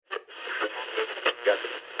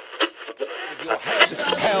Your head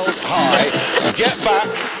held high. Get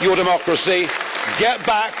back your democracy. Get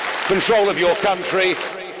back control of your country.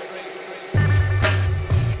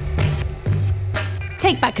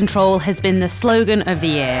 Take Back Control has been the slogan of the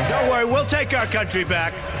year. Don't worry, we'll take our country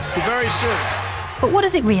back very soon. But what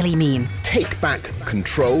does it really mean? Take back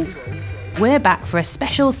control. We're back for a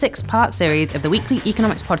special 6-part series of the Weekly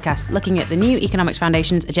Economics podcast looking at the New Economics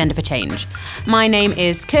Foundation's Agenda for Change. My name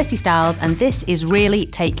is Kirsty Stiles and this is Really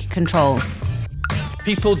Take Control.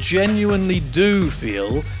 People genuinely do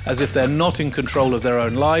feel as if they're not in control of their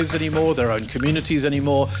own lives anymore, their own communities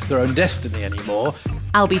anymore, their own destiny anymore.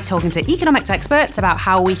 I'll be talking to economics experts about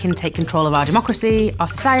how we can take control of our democracy, our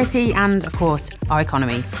society, and, of course, our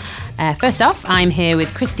economy. First off, I'm here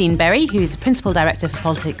with Christine Berry, who's the Principal Director for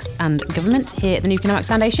Politics and Government here at the New Economics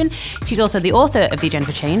Foundation. She's also the author of the Agenda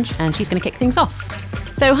for Change, and she's going to kick things off.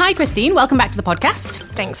 So, hi, Christine. Welcome back to the podcast.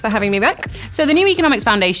 Thanks for having me back. So, the New Economics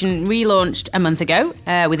Foundation relaunched a month ago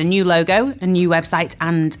with a new logo, a new website,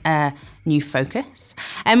 and a new focus.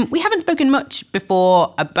 We haven't spoken much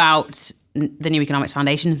before about the New Economics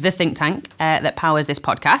Foundation, the think tank that powers this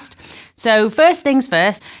podcast. So first things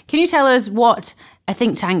first, can you tell us what a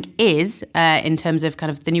think tank is in terms of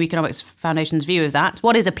kind of the New Economics Foundation's view of that?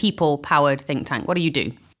 What is a people-powered think tank? What do you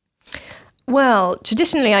do? Well,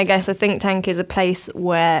 traditionally, I guess a think tank is a place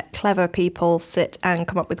where clever people sit and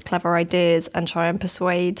come up with clever ideas and try and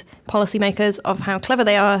persuade policymakers of how clever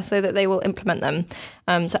they are so that they will implement them.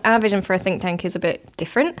 So our vision for a think tank is a bit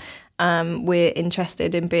different. We're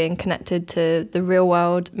interested in being connected to the real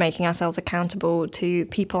world, making ourselves accountable to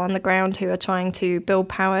people on the ground who are trying to build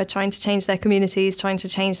power, trying to change their communities, trying to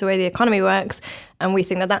change the way the economy works. And we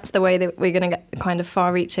think that that's the way that we're going to get the kind of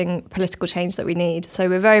far-reaching political change that we need. So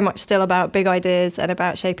we're very much still about big ideas and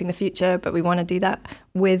about shaping the future, but we want to do that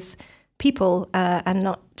with people and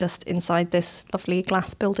not just inside this lovely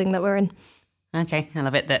glass building that we're in. Okay, I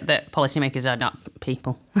love it that policymakers are not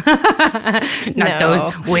people. Not those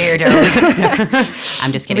weirdos.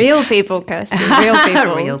 I'm just kidding. Real people, Kirsty. Real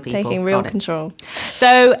people. Real people. Taking real control.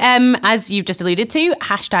 So, as you've just alluded to,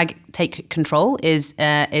 hashtag Take Control is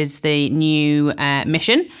the new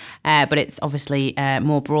mission, but it's obviously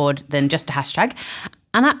more broad than just a hashtag.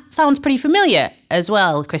 And that sounds pretty familiar as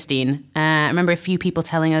well, Christine. I remember a few people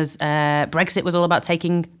telling us Brexit was all about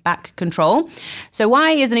taking back control. So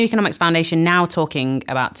why is the New Economics Foundation now talking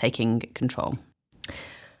about taking control?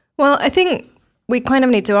 Well, I think we kind of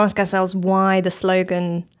need to ask ourselves why the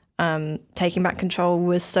slogan taking back control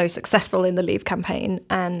was so successful in the Leave campaign.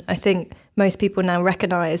 And I think most people now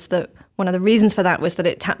recognise that one of the reasons for that was that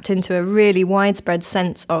it tapped into a really widespread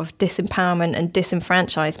sense of disempowerment and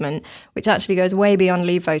disenfranchisement, which actually goes way beyond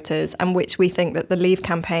Leave voters and which we think that the Leave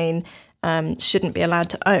campaign shouldn't be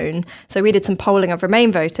allowed to own. So we did some polling of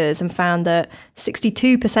Remain voters and found that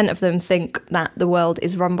 62% of them think that the world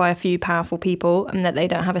is run by a few powerful people and that they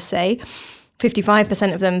don't have a say.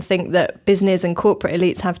 55% of them think that business and corporate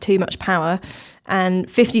elites have too much power, and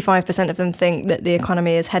 55% of them think that the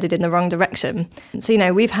economy is headed in the wrong direction.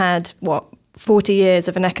 So, we've had, 40 years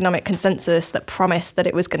of an economic consensus that promised that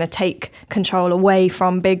it was going to take control away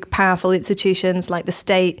from big, powerful institutions like the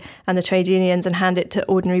state and the trade unions and hand it to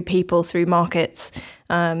ordinary people through markets,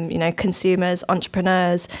 consumers,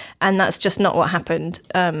 entrepreneurs. And that's just not what happened.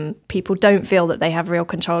 People don't feel that they have real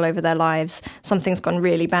control over their lives. Something's gone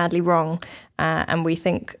really badly wrong. And we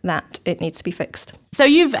think that it needs to be fixed. So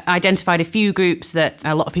you've identified a few groups that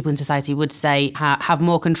a lot of people in society would say have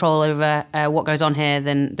more control over what goes on here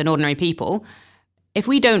than ordinary people. If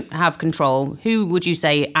we don't have control, who would you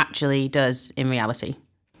say actually does in reality?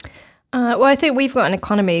 Well, I think we've got an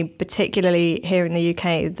economy, particularly here in the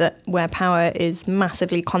UK, where power is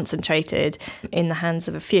massively concentrated in the hands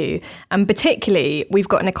of a few. And particularly, we've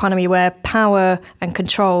got an economy where power and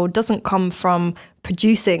control doesn't come from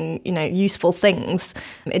producing, useful things.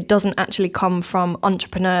 It doesn't actually come from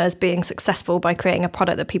entrepreneurs being successful by creating a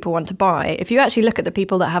product that people want to buy. If you actually look at the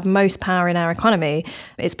people that have most power in our economy,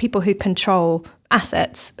 it's people who control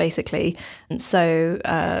assets, basically. And so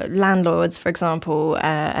landlords, for example,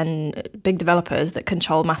 and big developers that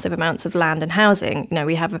control massive amounts of land and housing.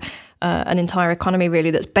 We have an entire economy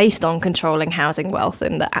really that's based on controlling housing wealth,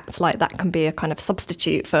 and that acts like that can be a kind of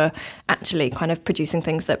substitute for actually kind of producing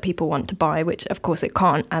things that people want to buy, which of course it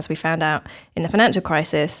can't, as we found out in the financial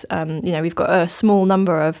crisis. We've got a small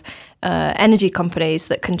number of energy companies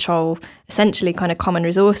that control essentially kind of common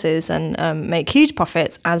resources and make huge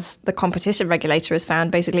profits, as the competition regulator has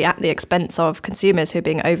found, basically at the expense of consumers who are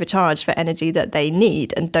being overcharged for energy that they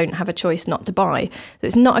need and don't have a choice not to buy. So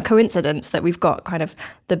it's not a coincidence that we've got kind of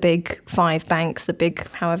the big 5 banks, the big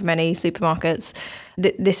however many supermarkets,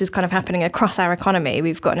 this is kind of happening across our economy.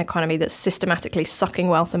 We've got an economy that's systematically sucking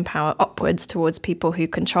wealth and power upwards towards people who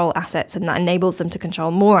control assets, and that enables them to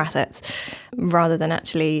control more assets rather than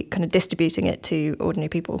actually kind of distributing it to ordinary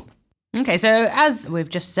people. Okay, so as we've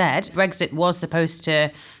just said, Brexit was supposed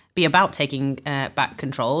to be about taking back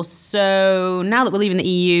control. So now that we're leaving the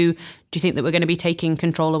EU, do you think that we're going to be taking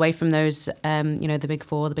control away from those, the big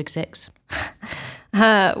four, the big six?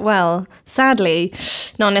 Well, sadly,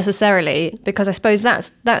 not necessarily, because I suppose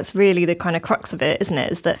that's really the kind of crux of it, isn't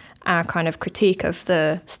it? Is that our kind of critique of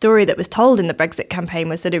the story that was told in the Brexit campaign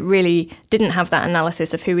was that it really didn't have that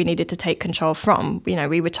analysis of who we needed to take control from. You know,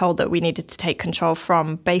 we were told that we needed to take control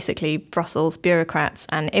from basically Brussels bureaucrats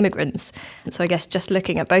and immigrants. So I guess just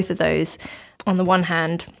looking at both of those, on the one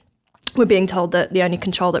hand, we're being told that the only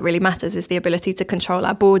control that really matters is the ability to control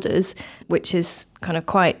our borders, which is kind of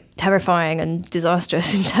quite terrifying and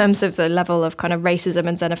disastrous in terms of the level of kind of racism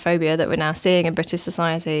and xenophobia that we're now seeing in British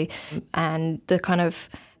society, and the kind of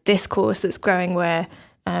discourse that's growing where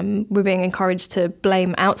we're being encouraged to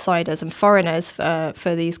blame outsiders and foreigners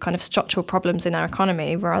for these kind of structural problems in our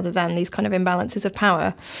economy rather than these kind of imbalances of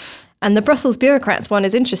power. And the Brussels bureaucrats one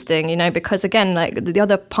is interesting, because again, like the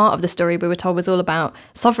other part of the story we were told was all about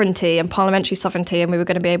sovereignty and parliamentary sovereignty, and we were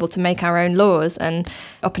going to be able to make our own laws. And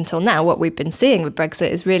up until now, what we've been seeing with Brexit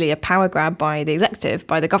is really a power grab by the executive,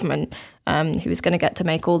 by the government, who is going to get to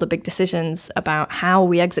make all the big decisions about how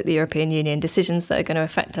we exit the European Union, decisions that are going to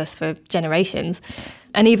affect us for generations.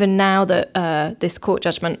 And even now that this court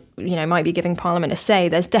judgment, might be giving Parliament a say,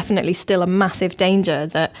 there's definitely still a massive danger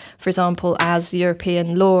that, for example, as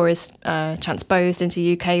European law is transposed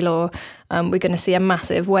into UK law, we're going to see a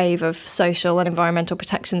massive wave of social and environmental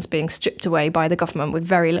protections being stripped away by the government with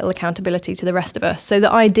very little accountability to the rest of us. So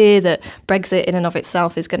the idea that Brexit in and of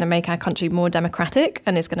itself is going to make our country more democratic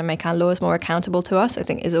and is going to make our laws more accountable to us, I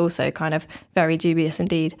think is also kind of very dubious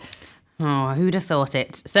indeed. Oh, who'd have thought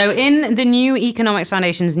it? So in the New Economics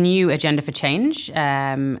Foundation's new Agenda for Change,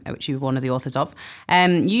 which you're one of the authors of,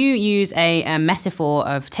 you use a metaphor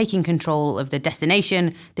of taking control of the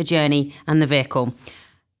destination, the journey and the vehicle.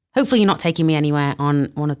 Hopefully you're not taking me anywhere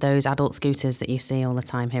on one of those adult scooters that you see all the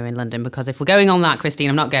time here in London, because if we're going on that, Christine,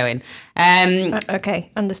 I'm not going.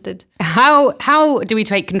 Okay, understood. How do we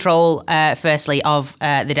take control, firstly, of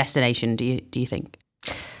the destination, do you think?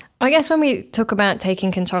 I guess when we talk about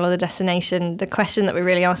taking control of the destination, the question that we're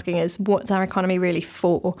really asking is, what's our economy really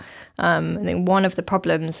for? I think one of the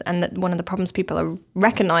problems, and that one of the problems people are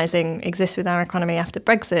recognising exists with our economy after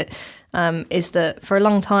Brexit, is that for a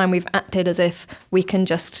long time we've acted as if we can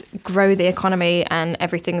just grow the economy and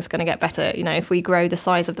everything's going to get better. If we grow the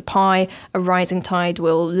size of the pie, a rising tide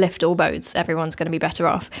will lift all boats. Everyone's going to be better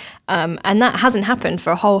off. And that hasn't happened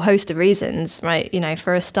for a whole host of reasons, right?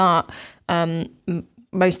 For a start,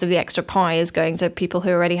 most of the extra pie is going to people who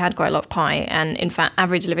already had quite a lot of pie. And in fact,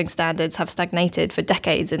 average living standards have stagnated for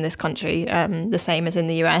decades in this country, the same as in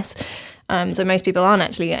the US. So most people aren't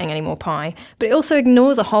actually getting any more pie. But it also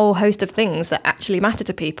ignores a whole host of things that actually matter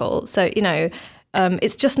to people. So,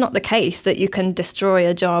 it's just not the case that you can destroy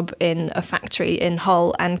a job in a factory in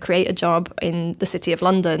Hull and create a job in the City of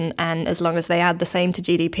London, and as long as they add the same to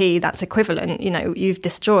GDP, that's equivalent. You've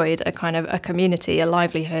destroyed a kind of a community, a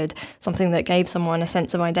livelihood, something that gave someone a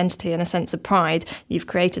sense of identity and a sense of pride. You've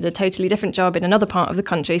created a totally different job in another part of the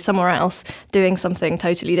country, somewhere else, doing something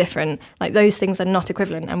totally different. Like, those things are not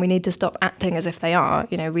equivalent, and we need to stop acting as if they are.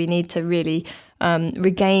 We need to really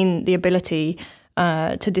regain the ability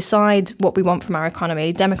to decide what we want from our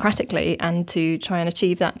economy democratically, and to try and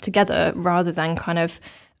achieve that together, rather than kind of,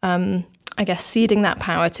 ceding that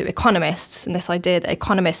power to economists, and this idea that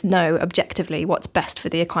economists know objectively what's best for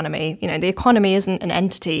the economy. The economy isn't an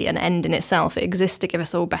entity, an end in itself. It exists to give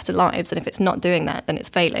us all better lives, and if it's not doing that, then it's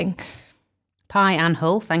failing. Pie and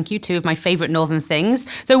Hull, thank you, two of my favourite northern things.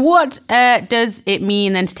 So what does it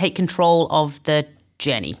mean then to take control of the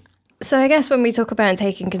journey? So I guess when we talk about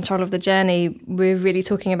taking control of the journey, we're really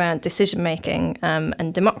talking about decision-making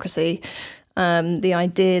and democracy. The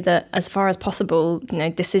idea that, as far as possible,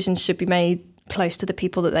 decisions should be made close to the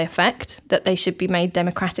people that they affect, that they should be made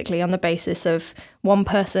democratically on the basis of one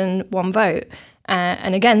person, one vote.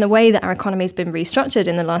 And again, the way that our economy has been restructured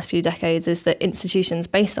in the last few decades is that institutions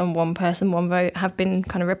based on one person, one vote have been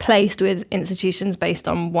kind of replaced with institutions based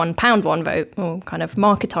on £1, one vote, or kind of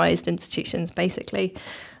marketised institutions, basically.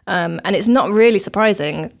 And it's not really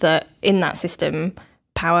surprising that in that system,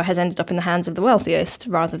 power has ended up in the hands of the wealthiest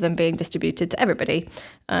rather than being distributed to everybody.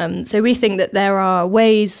 So we think that there are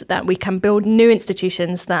ways that we can build new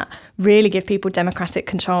institutions that really give people democratic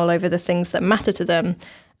control over the things that matter to them,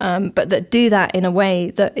 but that do that in a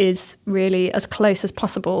way that is really as close as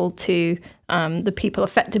possible to the people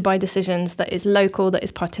affected by decisions, that is local, that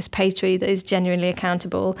is participatory, that is genuinely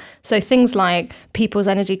accountable. So things like people's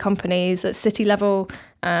energy companies at city level,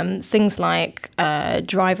 things like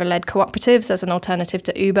driver-led cooperatives as an alternative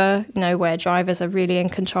to Uber, where drivers are really in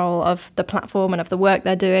control of the platform and of the work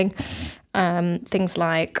they're doing. Things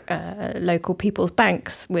like local people's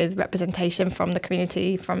banks with representation from the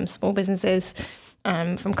community, from small businesses,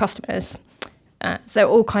 from customers. So there are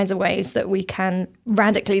all kinds of ways that we can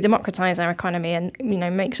radically democratise our economy and,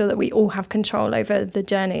 make sure that we all have control over the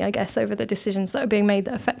journey, I guess, over the decisions that are being made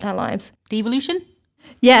that affect our lives. Devolution?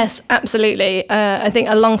 Yes, absolutely. I think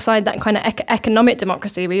alongside that kind of economic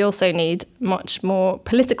democracy, we also need much more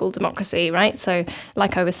political democracy, right? So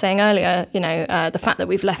like I was saying earlier, the fact that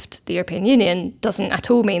we've left the European Union doesn't at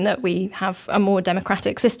all mean that we have a more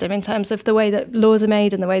democratic system in terms of the way that laws are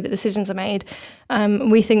made and the way that decisions are made.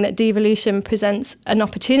 We think that devolution presents an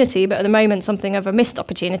opportunity, but at the moment something of a missed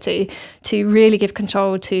opportunity to really give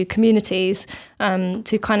control to communities,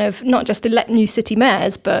 to kind of not just elect new city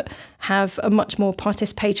mayors, but have a much more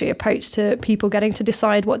participatory approach to people getting to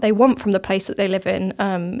decide what they want from the place that they live in.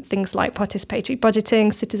 Things like participatory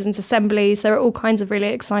budgeting, citizens' assemblies. There are all kinds of really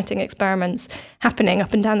exciting experiments happening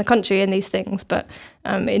up and down the country in these things, but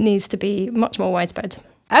it needs to be much more widespread.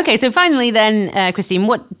 Okay, so finally then, Christine,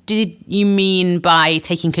 what did you mean by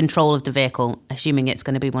taking control of the vehicle, assuming it's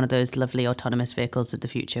going to be one of those lovely autonomous vehicles of the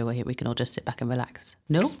future where we can all just sit back and relax?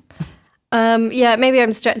 No? Yeah, maybe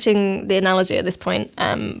I'm stretching the analogy at this point,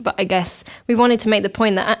 but I guess we wanted to make the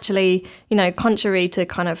point that actually, contrary to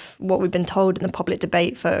kind of what we've been told in the public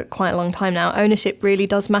debate for quite a long time now, ownership really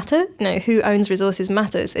does matter. Who owns resources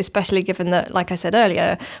matters, especially given that, like I said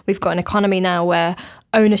earlier, we've got an economy now where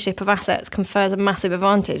ownership of assets confers a massive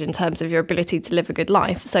advantage in terms of your ability to live a good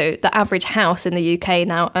life. So the average house in the UK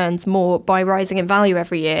now earns more by rising in value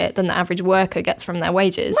every year than the average worker gets from their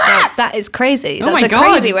wages. Like, that is crazy. That's a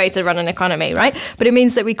crazy way to run an economy, right? But it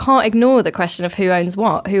means that we can't ignore the question of who owns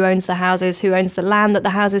what, who owns the houses, who owns the land that the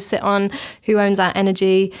houses sit on, who owns our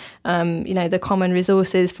energy, the common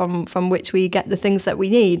resources from which we get the things that we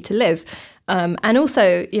need to live. And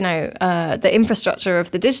also, the infrastructure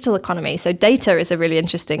of the digital economy. So data is a really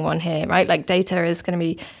interesting one here, right? Like data is going to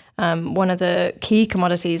be one of the key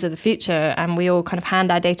commodities of the future, and we all kind of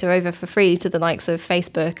hand our data over for free to the likes of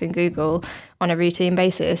Facebook and Google on a routine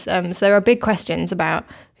basis. So there are big questions about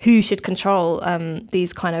who should control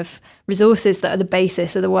these kind of resources that are the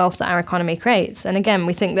basis of the wealth that our economy creates. And again,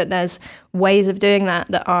 we think that there's ways of doing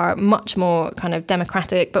that are much more kind of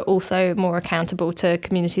democratic, but also more accountable to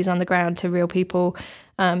communities on the ground, to real people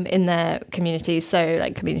in their communities. So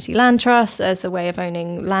like community land trusts as a way of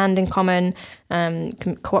owning land in common,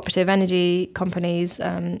 cooperative energy companies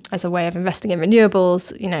as a way of investing in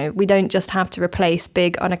renewables. We don't just have to replace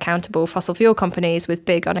big unaccountable fossil fuel companies with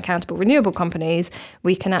big unaccountable renewable companies.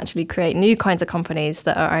 We can actually create new kinds of companies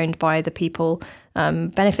that are owned by the people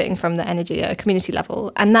benefiting from the energy at a community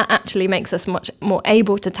level. And that actually makes us much more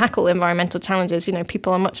able to tackle environmental challenges.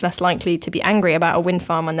 People are much less likely to be angry about a wind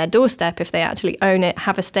farm on their doorstep if they actually own it,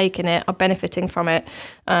 have a stake in it, are benefiting from it,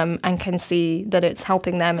 and can see that it's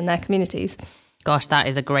helping them and their communities. Gosh, that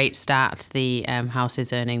is a great stat. The house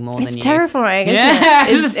is earning more than you. It's terrifying, isn't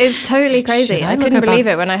it? It's totally crazy. I couldn't believe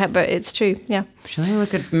it when I had, but it's true, yeah. Should I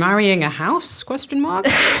look at marrying a house? ?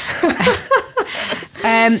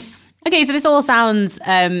 Okay, so this all sounds,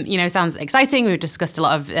 sounds exciting. We've discussed a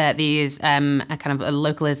lot of these kind of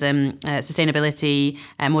localism, sustainability,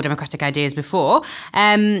 more democratic ideas before.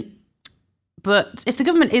 But if the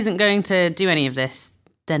government isn't going to do any of this,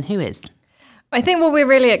 then who is? I think what we're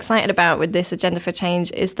really excited about with this Agenda for Change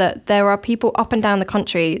is that there are people up and down the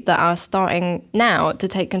country that are starting now to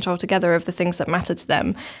take control together of the things that matter to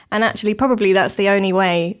them. And actually, probably that's the only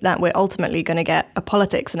way that we're ultimately going to get a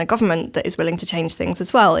politics and a government that is willing to change things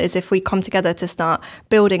as well, is if we come together to start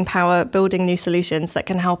building power, building new solutions that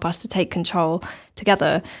can help us to take control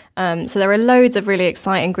together. So there are loads of really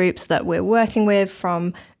exciting groups that we're working with,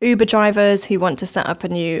 from Uber drivers who want to set up a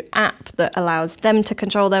new app that allows them to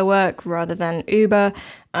control their work rather than Uber,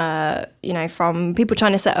 from people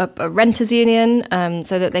trying to set up a renters union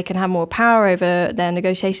so that they can have more power over their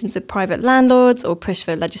negotiations with private landlords, or push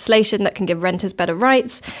for legislation that can give renters better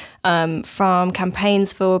rights, from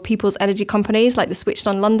campaigns for people's energy companies like the Switched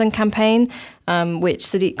On London campaign, which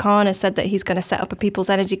Sadiq Khan has said that he's going to set up a people's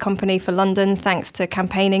energy company for London thanks to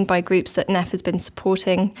campaigning by groups that Neff has been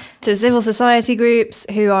supporting, to civil society groups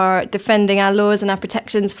who are defending our laws and our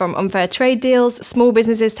protections from unfair trade deals, small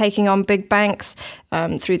businesses taking on big banks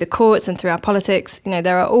through the courts and through our politics.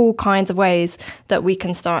 There are all kinds of ways that we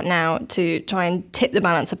can start now to try and tip the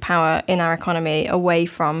balance of power in our economy away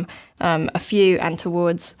from a few and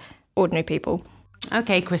towards ordinary people.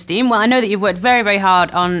 Okay, Christine. Well, I know that you've worked very, very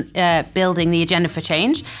hard on building the agenda for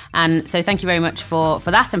change. And so thank you very much for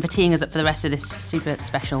that and for teeing us up for the rest of this super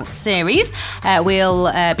special series.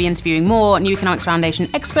 We'll be interviewing more New Economics Foundation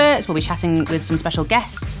experts. We'll be chatting with some special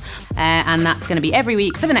guests. And that's going to be every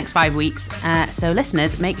week for the next 5 weeks. So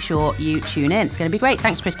listeners, make sure you tune in. It's going to be great.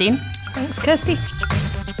 Thanks, Christine. Thanks, Kirsty.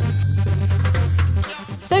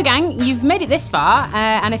 So, gang, you've made it this far,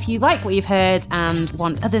 and if you like what you've heard and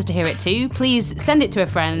want others to hear it too, please send it to a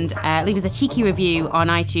friend, leave us a cheeky review on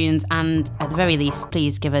iTunes, and at the very least,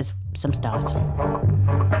 please give us some stars.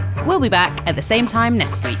 We'll be back at the same time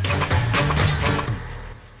next week.